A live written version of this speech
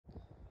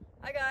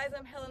Hi guys,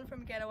 I'm Helen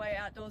from Getaway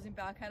Outdoors in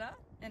Balcatta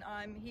and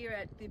I'm here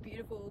at the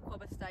beautiful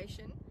Quobba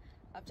Station.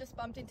 I've just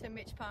bumped into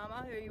Mitch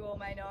Palmer, who you all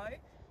may know,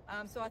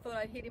 so I thought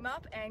I'd hit him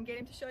up and get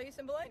him to show you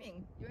some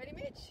ballooning. You ready,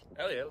 Mitch?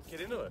 Hell yeah, let's get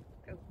into it.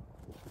 Cool.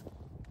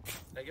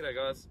 Hey, g'day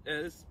guys.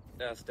 Yeah, this is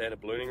our standard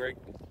ballooning rig.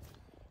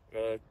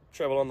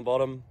 Treble on the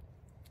bottom,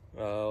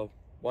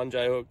 1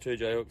 J-hook, 2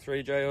 J-hook,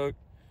 3 J-hook,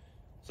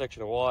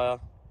 section of wire,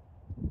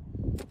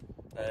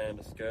 and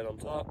a skirt on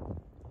top.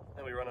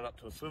 Then we run it up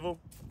to a swivel.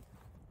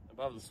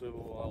 Above the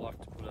swivel I like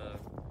to put a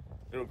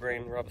little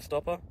green rubber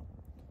stopper.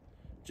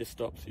 Just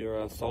stops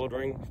your solid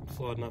ring from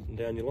sliding up and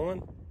down your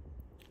line.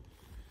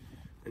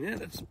 And yeah,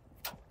 that's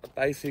a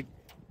basic,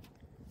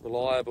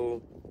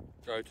 reliable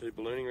go-to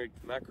ballooning rig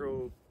for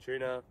mackerel,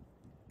 tuna,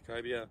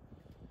 cobia.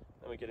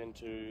 Then we get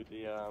into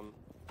the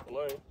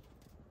balloon.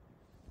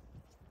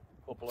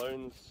 For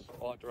balloons,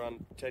 I like to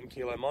run 10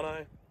 kilo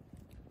mono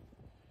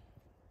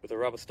with a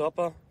rubber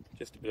stopper,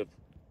 just a bit of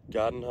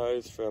garden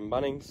hose from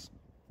Bunnings.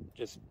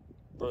 Just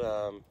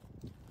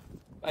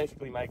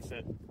basically makes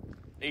it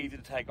easy to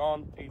take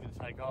on, easy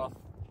to take off,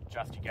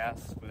 adjust your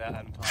gas without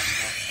having time to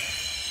go.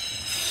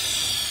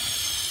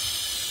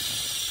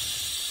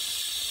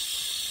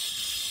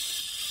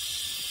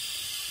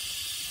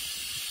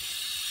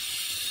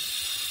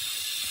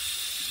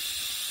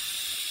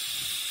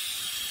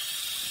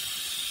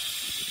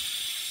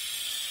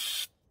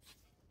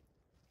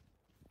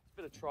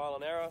 Bit of trial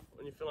and error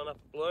when you're filling up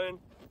a balloon.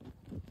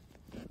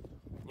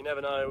 You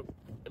never know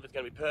if it's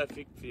going to be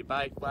perfect for your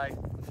bait weight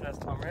the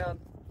first time around.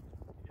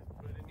 You just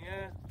put it in the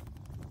air.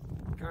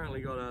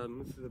 Currently got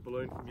this is a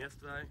balloon from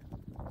yesterday,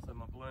 so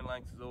my balloon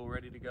length is all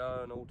ready to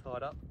go and all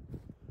tied up.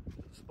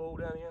 There's a spool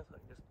down here, so I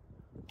can just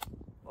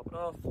pop it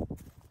off,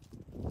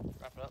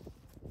 wrap it up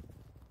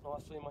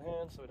nicely in my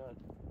hand so we don't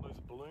lose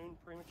a balloon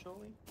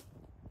prematurely.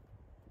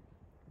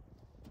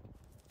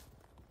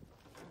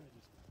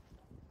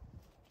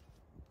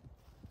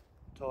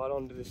 Tie it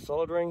onto this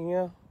solid ring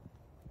here.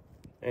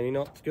 Any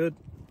knot's good.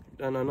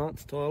 Don't know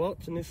knots, tie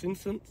lots in this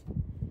instance.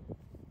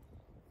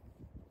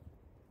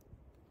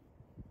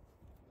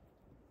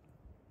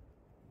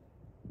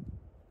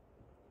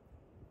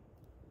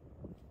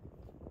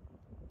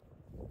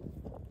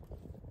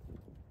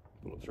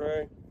 Pull it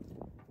through.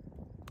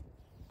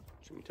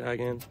 Trim your tag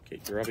in,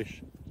 keep your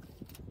rubbish.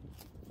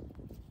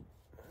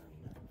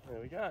 And there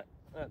we go.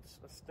 That's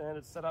a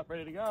standard setup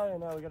ready to go.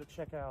 And now we've got to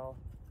check our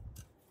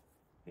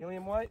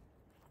helium weight.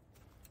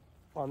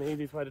 Find the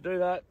easiest way to do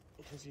that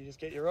is you just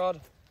get your rod,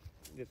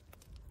 you just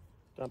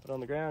dump it on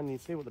the ground and you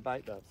see what the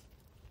bait does.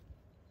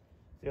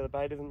 See how the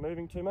bait isn't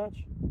moving too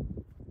much?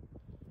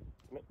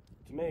 To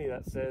me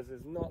that says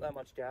there's not that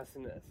much gas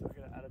in there, so we're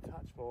going to add a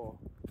touch more.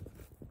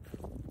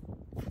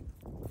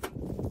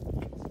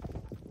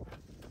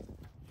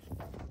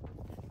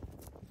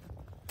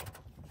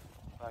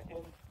 Back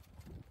in.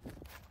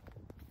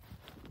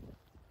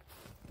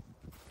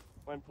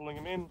 When pulling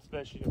them in,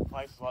 especially in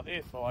places like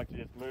this, I like to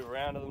just move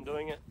around to them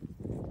doing it.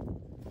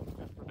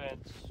 Just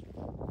prevents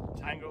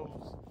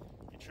tangles,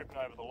 you tripping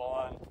over the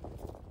line,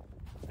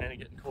 and you're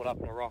getting caught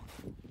up in a rock.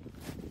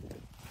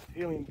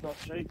 Helium's not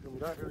cheap, and we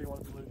don't really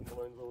want to be losing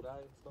balloons all day.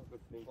 It's not good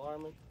for the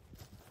environment.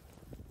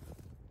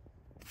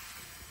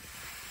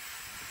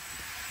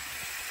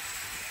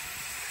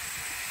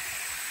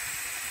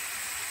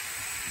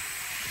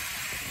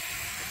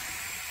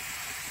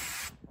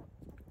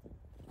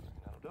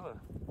 That'll do it.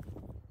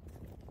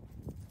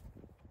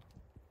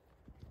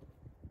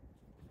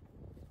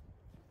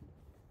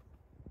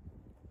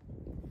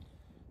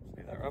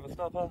 Rubber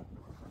stopper,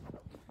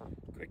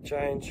 quick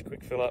change,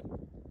 quick fill up,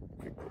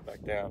 quick put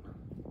back down.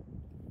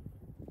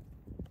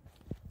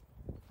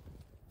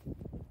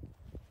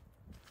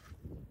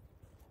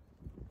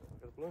 I've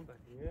got a balloon back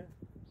here.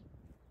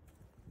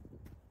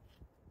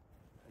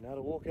 And now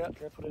to walk out,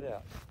 try to put it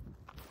out.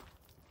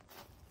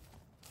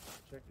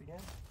 Check it again.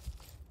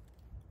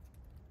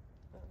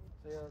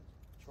 See how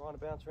it's trying to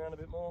bounce around a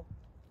bit more.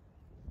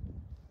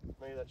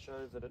 To me that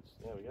shows that it's,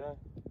 there we go.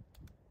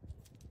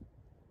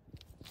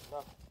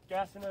 Enough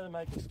gas in it to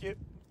make it skip,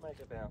 make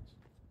it bounce.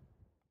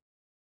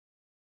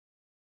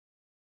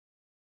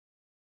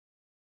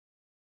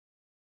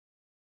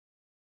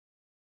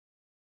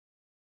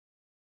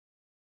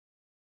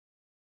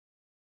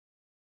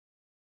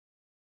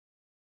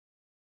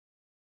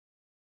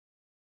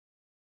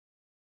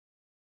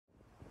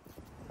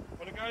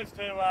 When it goes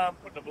to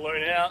putting the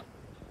balloon out,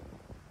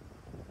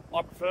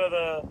 I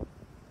prefer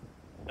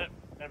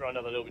everyone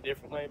does it a little bit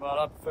differently, but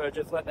I prefer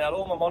just letting out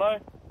all my mono.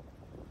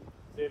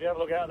 See, if you have a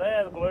look out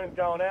there, the balloon's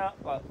going out,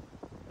 but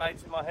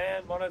bait's in my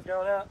hand, mono's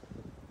going out.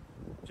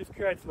 Just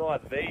creates a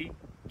nice V,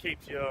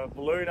 keeps your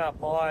balloon up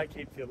high,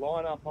 keeps your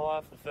line up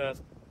high for the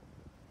first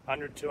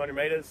 100, 200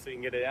 metres so you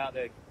can get it out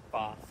there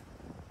fast.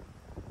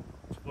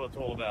 That's what it's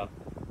all about.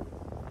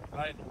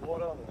 Bait in the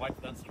water and wait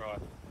for that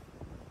strike.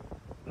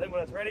 And then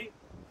when it's ready,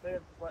 see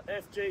my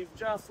SG's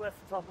just left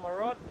the top of my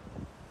rod.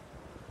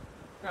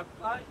 Grab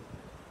the bait.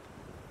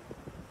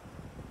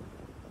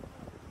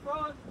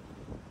 Rod.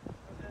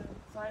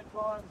 Same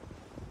time,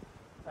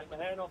 take my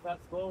hand off that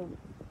spool,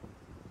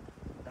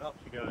 and up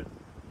she goes.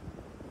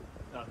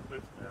 Starts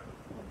boosting her.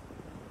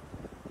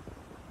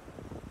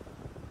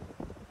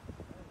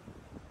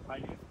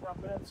 Make it for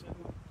 5 minutes and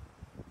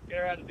get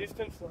her out of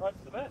distance and hope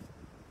for the best.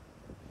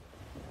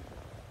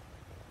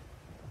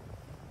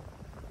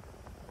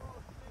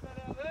 See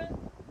that out there?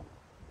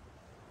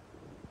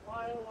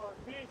 Whale or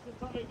a fish or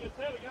something just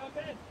there, we go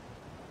again.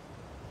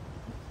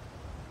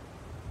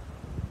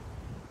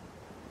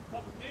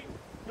 Couple of things,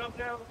 jump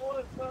down the water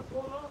and start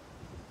falling off.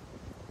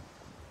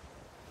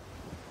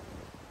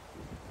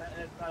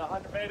 And it's about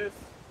 100 metres,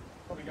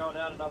 probably going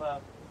out another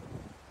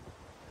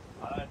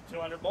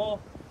 200 more.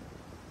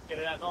 Get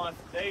it out nice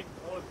and deep.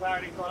 Water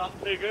clarity's not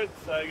up too good,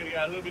 so you're going to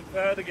go a little bit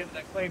further, get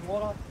that clean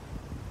water.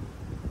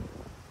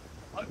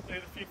 Hopefully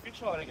there's a few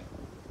fish lining it.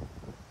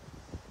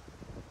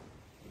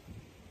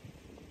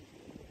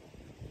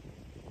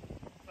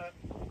 So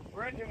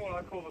we're in what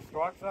I call the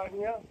strike zone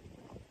here.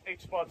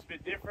 Each spot's a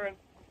bit different.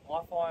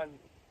 I find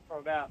from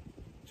about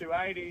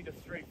 280 to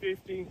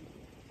 350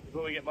 is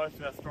where we get most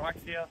of our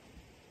strikes here.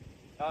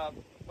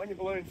 When your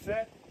balloon's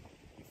set,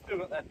 you've still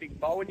got that big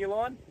bow in your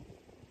line.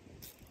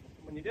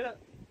 When you did it,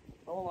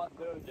 all I like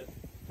to do is just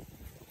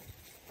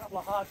a couple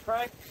of hard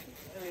cranks.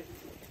 And I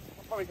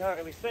probably can't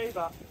really see,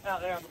 but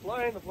out there on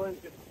the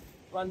balloon's just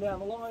run down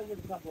the line,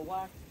 give a couple of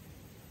whacks.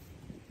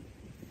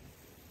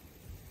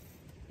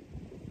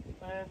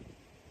 And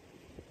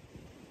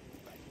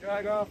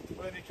drag off,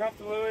 whatever you're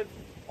comfortable with.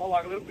 I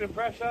like a little bit of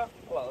pressure.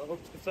 I like the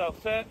hooks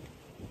itself set.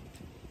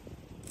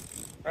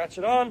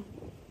 Ratchet on.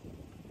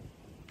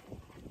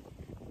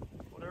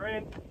 Put her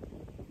in.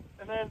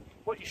 And then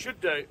what you should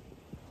do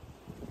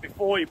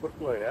before you put the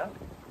balloon out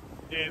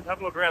is have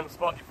a look around the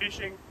spot you're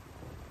fishing.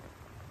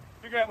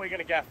 Figure out where you're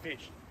going to gaff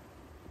fish.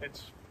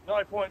 It's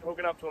no point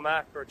hooking up to a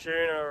mac or a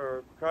tuna or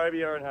a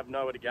cobia and have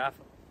nowhere to gaff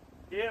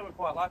it. Yeah, we're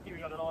quite lucky. We've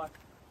got a nice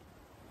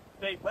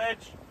deep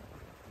ledge.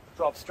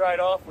 Drop straight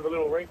off with a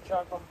little reef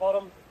chunk on the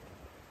bottom.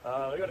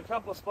 We've got a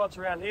couple of spots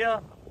around here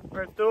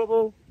where it's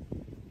doable.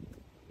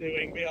 See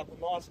we can be up on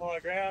nice high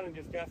ground and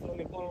just gaff it on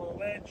the bottom of the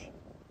ledge.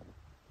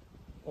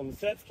 When the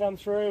sets come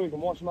through, we can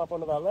wash them up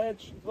onto that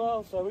ledge as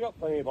well, so we've got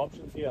plenty of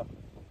options here.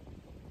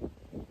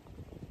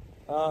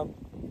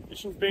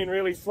 Fishing's been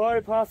really slow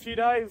the past few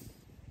days.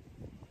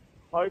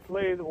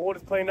 Hopefully the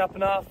water's cleaned up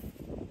enough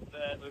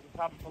that we can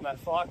come from that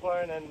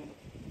cyclone and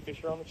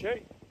fish are on the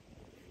cheek.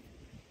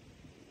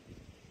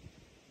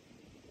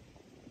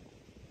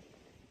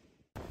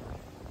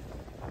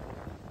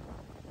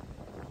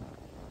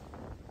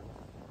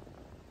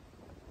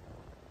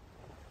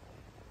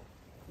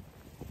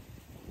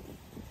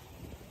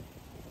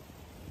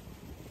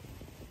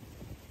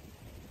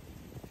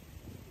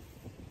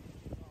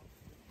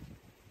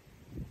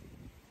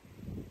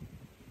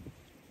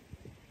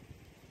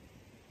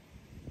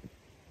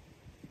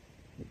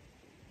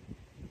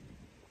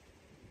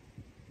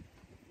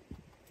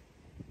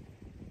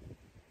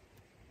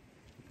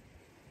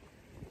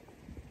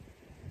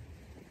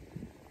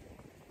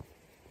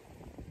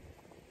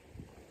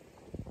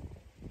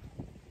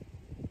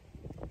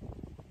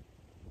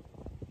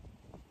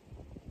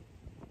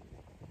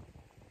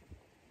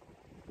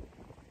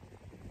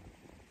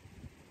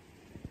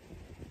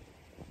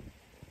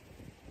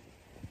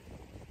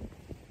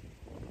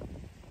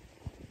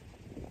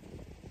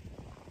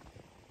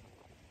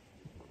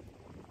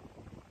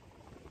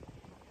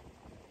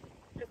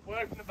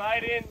 Working the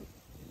bait in.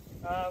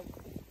 Don't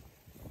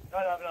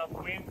have enough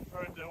wind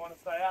for it to want to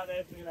stay out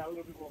there, so you're going to have a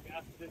little bit more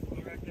gas for this one,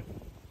 I reckon.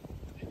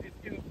 Just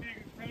give it a few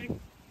good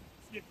cranks,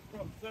 skip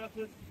across the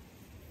surface,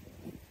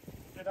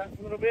 get up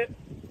a little bit,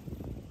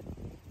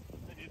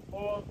 then just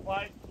pause,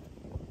 wait.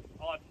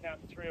 I like to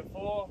count to 3 or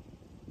 4,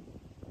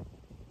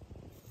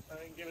 and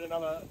then give it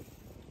another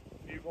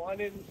few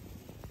wind-ins.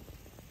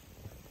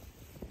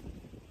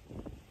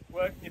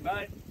 Working your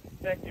bait,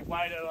 effective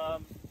way to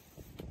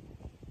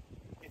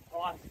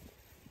entice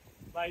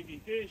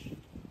baby fish,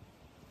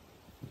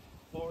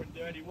 or in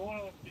dirty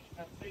water, if fish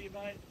can't see your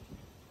bait.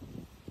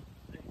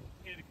 They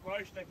hear the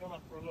commotion, they come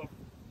up for a look.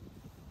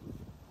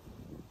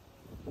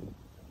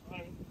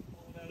 Pulling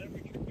out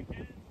every trick we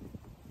can.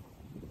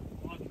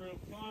 Nice real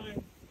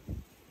slow.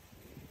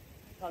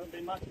 Hasn't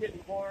been much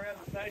getting more around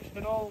the station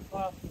at all the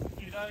past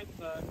few days,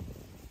 so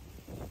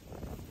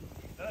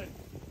do.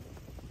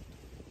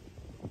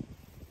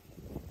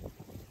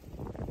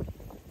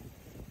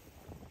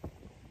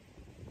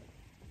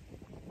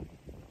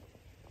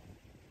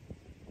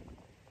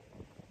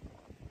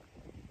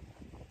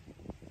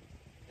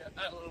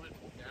 Add a little bit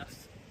more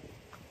gas.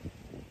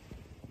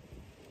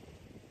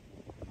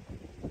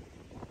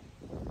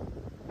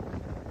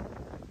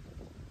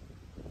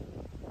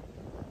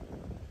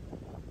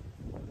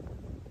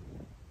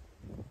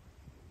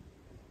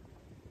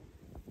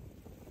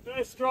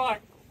 First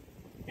strike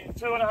in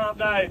 2.5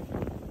 days.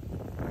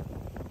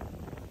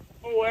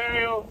 Full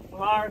aerial,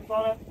 Polaris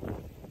on it.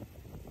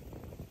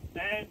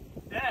 And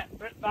yeah,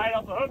 put bait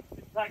off the hook,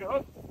 just take a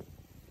hook.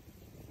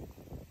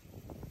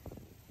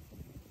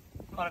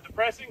 Kind of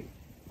depressing,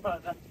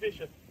 but that's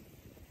fishing.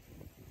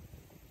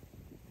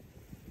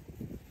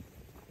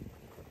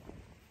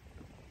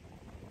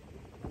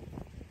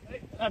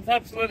 That's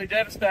absolutely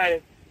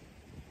devastating.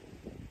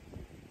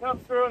 Come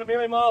through at a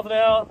million miles an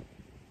hour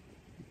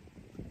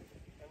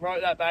and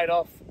wrote that bait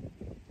off.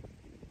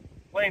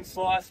 Clean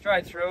slice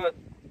straight through it.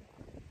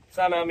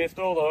 Somehow missed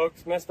all the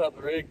hooks, messed up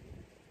the rig.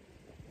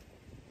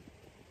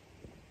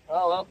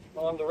 Oh well,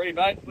 time to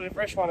rebait, put a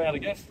fresh one out, I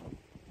guess.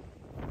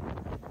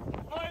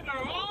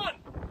 Over on!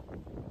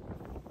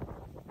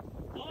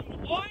 I'm the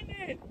line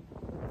in!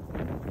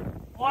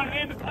 Line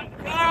in to take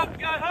the car up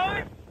and go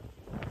home!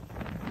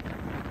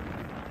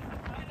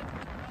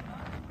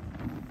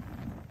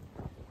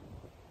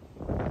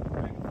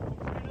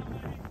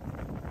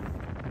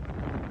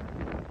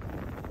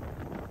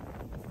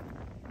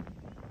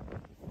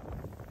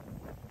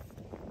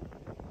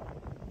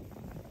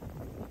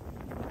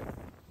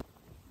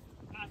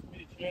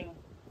 Yeah.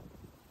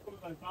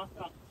 Put those bust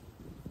up.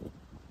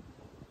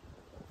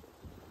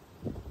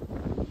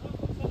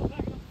 I'll back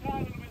up the car a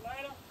little bit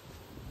later.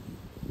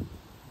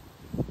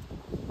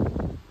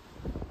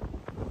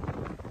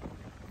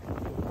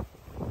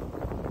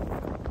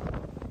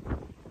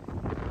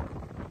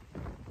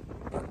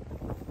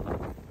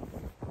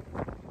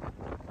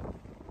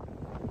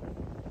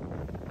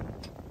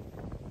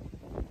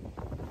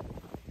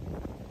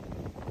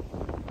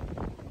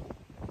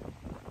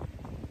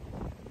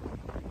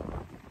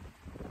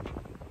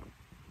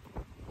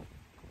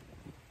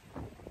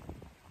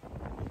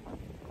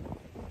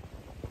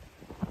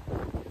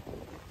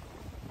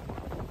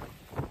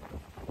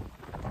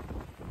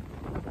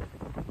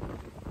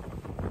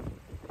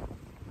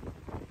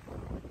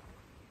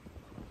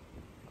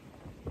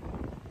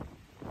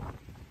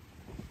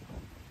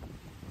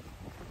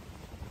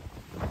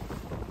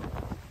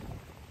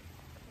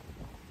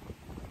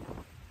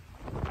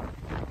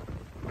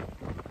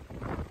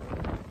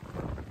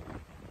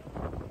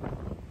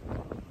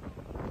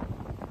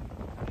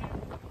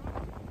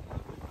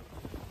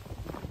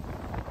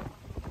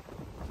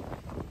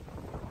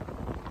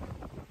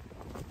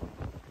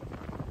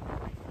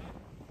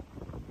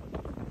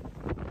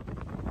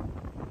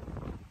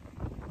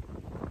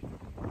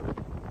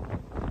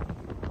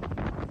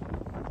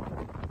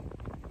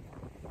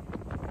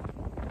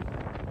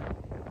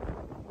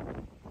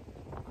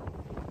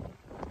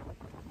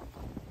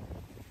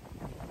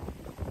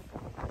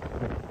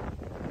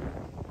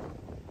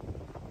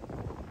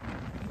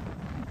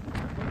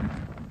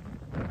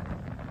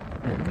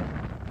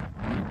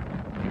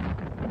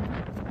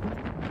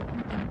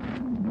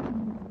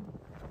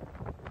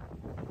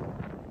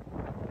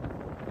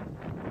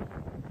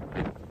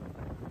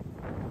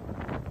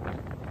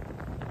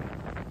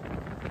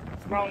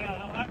 Rolling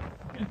out that.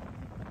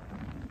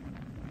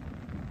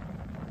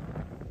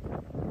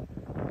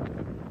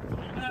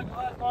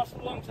 Nice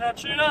long tail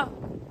tuna.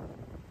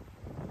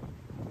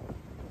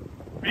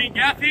 We didn't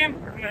gaff him,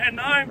 we're heading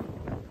home.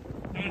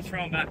 I'm going to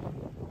throw him back.